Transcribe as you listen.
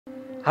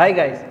Hi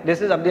guys,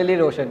 this is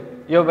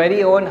A.Roshan, your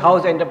very own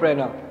house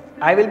entrepreneur.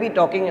 I will be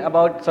talking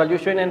about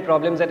solution and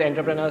problems that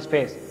entrepreneurs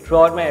face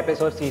throughout my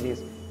episode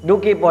series. Do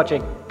keep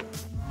watching.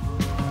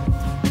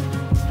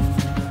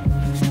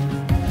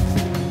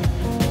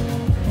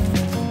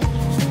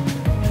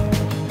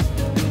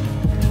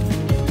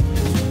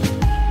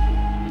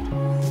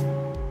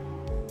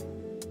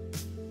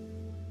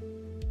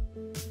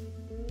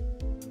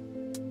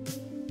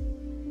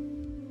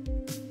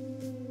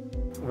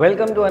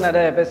 Welcome to another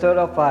episode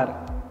of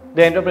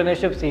the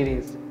Entrepreneurship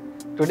Series.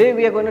 Today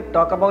we are going to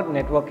talk about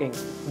networking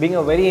being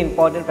a very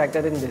important factor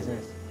in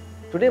business.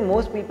 Today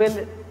most people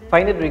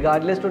find it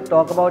regardless to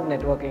talk about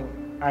networking.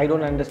 I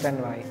don't understand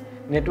why.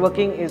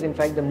 Networking is in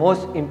fact the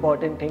most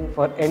important thing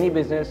for any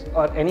business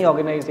or any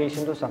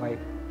organization to survive.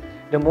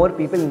 The more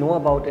people know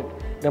about it,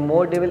 the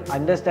more they will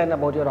understand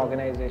about your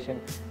organization.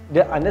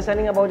 The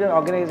understanding about your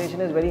organization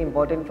is very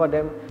important for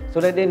them so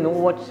that they know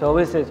what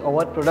services or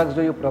what products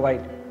do you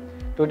provide.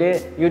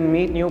 Today, you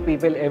meet new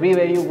people.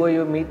 Everywhere you go,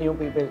 you meet new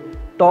people.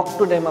 Talk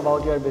to them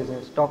about your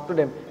business. Talk to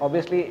them.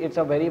 Obviously, it's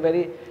a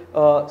very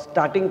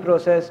starting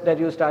process that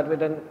you start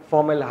with a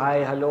formal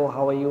hi, hello,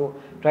 how are you?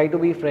 Try to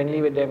be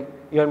friendly with them.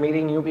 You're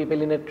meeting new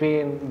people in a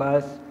train,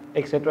 bus,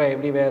 etc.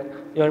 everywhere.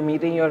 You're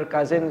meeting your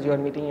cousins, you're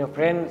meeting your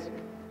friends.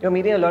 You're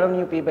meeting a lot of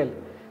new people.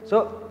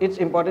 So, it's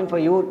important for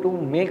you to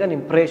make an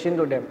impression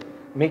to them.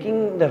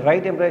 Making the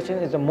right impression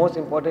is the most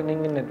important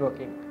thing in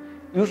networking.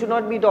 You should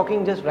not be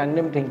talking just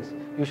random things.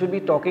 You should be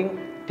talking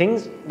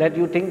things that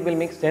you think will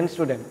make sense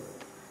to them.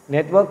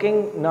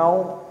 Networking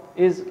now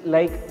is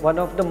like one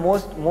of the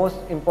most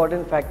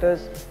important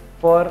factors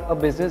for a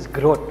business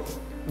growth,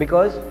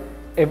 because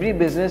every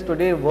business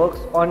today works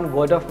on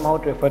word of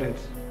mouth referrals.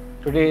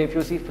 Today if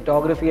you see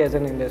photography as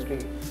an industry,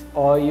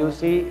 or you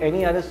see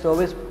any other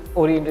service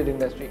oriented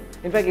industry,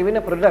 in fact even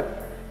a product,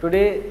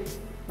 today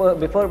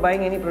before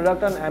buying any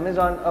product on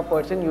Amazon, a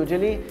person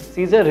usually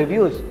sees the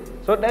reviews.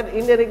 So that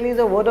indirectly is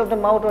a word of the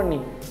mouth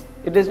only.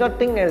 It is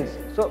nothing else.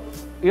 So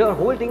your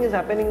whole thing is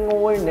happening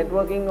over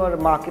networking or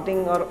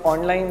marketing or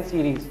online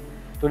series.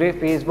 Today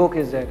Facebook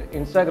is there,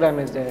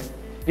 Instagram is there.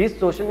 These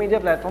social media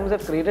platforms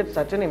have created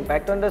such an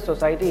impact on the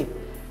society.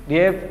 They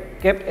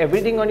have kept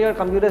everything on your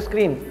computer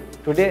screen.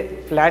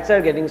 Today flats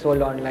are getting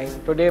sold online.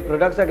 Today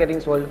products are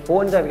getting sold,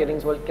 phones are getting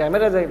sold,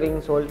 cameras are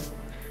getting sold.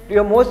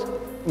 Your most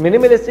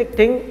minimalistic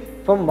thing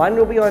from 1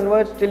 rupee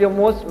onwards till your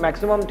most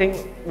maximum thing,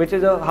 which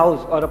is a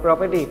house or a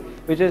property,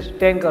 which is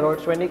 10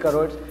 crores, 20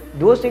 crores,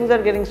 those things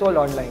are getting sold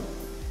online.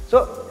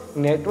 So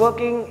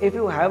networking, if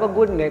you have a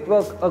good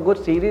network, a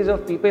good series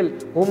of people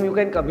whom you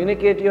can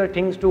communicate your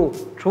things to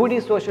through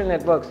these social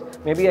networks,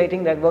 maybe I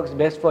think that works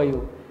best for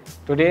you.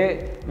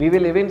 Today we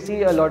will even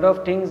see a lot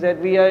of things that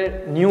we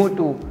are new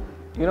to,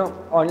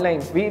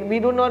 online. We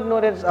do not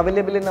know that it's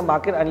available in the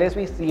market unless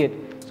we see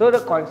it. So the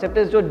concept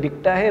is jo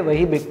dikta hai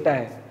wahi bikta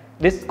hai.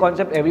 This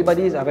concept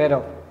everybody is aware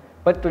of,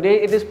 but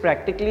today it is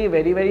practically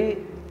very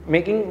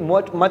making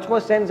much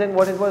more sense than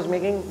what it was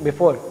making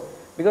before.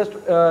 Because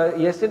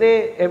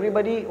yesterday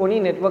everybody only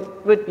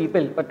networked with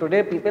people, but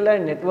today people are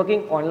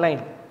networking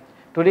online.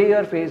 Today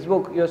your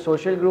Facebook, your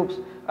social groups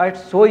are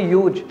so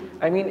huge.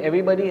 I mean,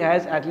 everybody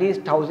has at least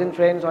 1,000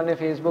 friends on a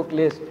Facebook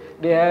list.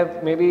 They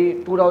have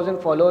maybe 2,000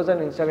 followers on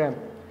Instagram.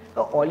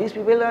 So all these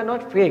people are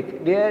not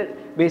fake. They are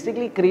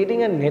basically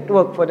creating a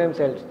network for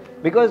themselves.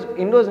 Because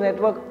in those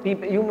network,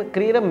 you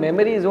create a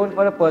memory zone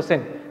for a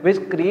person,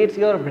 which creates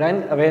your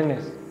brand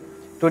awareness.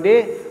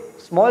 Today,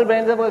 small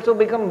brands have also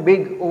become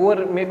big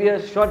over maybe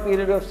a short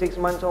period of 6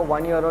 months or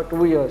 1 year or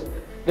 2 years.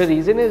 The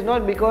reason is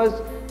not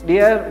because they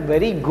are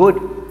very good,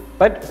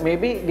 but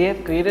maybe they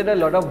have created a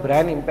lot of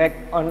brand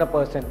impact on a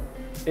person.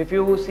 If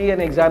you see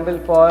an example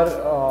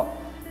for,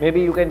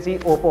 maybe you can see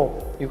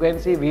Oppo, you can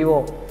see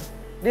Vivo.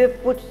 They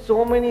have put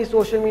so many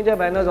social media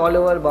banners all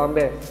over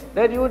Bombay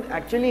that you would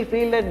actually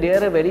feel that they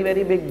are a very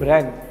big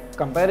brand.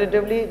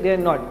 Comparatively, they are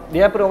not.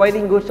 They are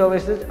providing good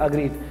services,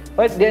 agreed.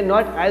 But they are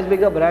not as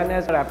big a brand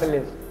as Apple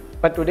is.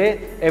 But today,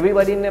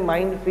 everybody in their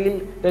mind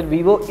feel that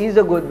Vivo is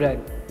a good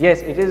brand.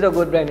 Yes, it is a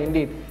good brand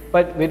indeed.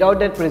 But without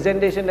that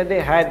presentation that they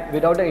had,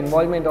 without the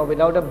involvement or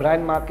without the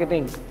brand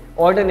marketing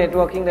or the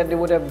networking that they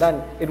would have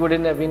done, it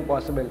wouldn't have been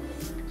possible.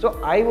 So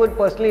I would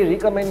personally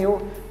recommend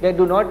you that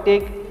do not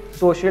take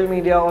social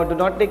media or do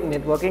not take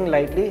networking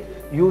lightly.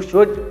 You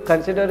should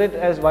consider it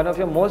as one of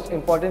your most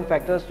important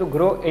factors to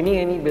grow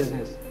any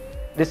business.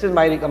 This is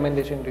my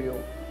recommendation to you.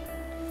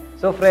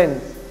 So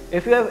friends,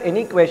 if you have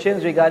any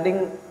questions regarding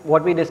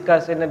what we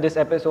discussed in this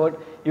episode,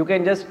 you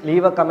can just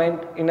leave a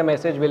comment in the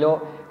message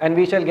below and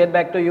we shall get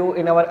back to you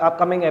in our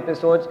upcoming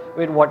episodes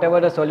with whatever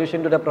the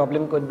solution to the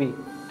problem could be.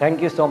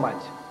 Thank you so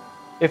much.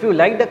 If you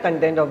like the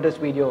content of this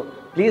video,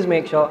 please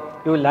make sure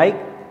you like,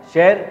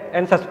 share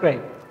and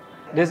subscribe.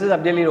 This is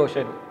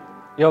A.Roshan,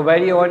 your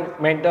very own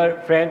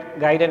mentor, friend,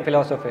 guide and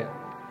philosopher.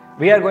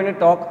 We are going to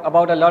talk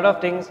about a lot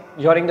of things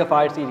during the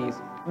FAR series.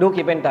 Do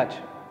keep in touch.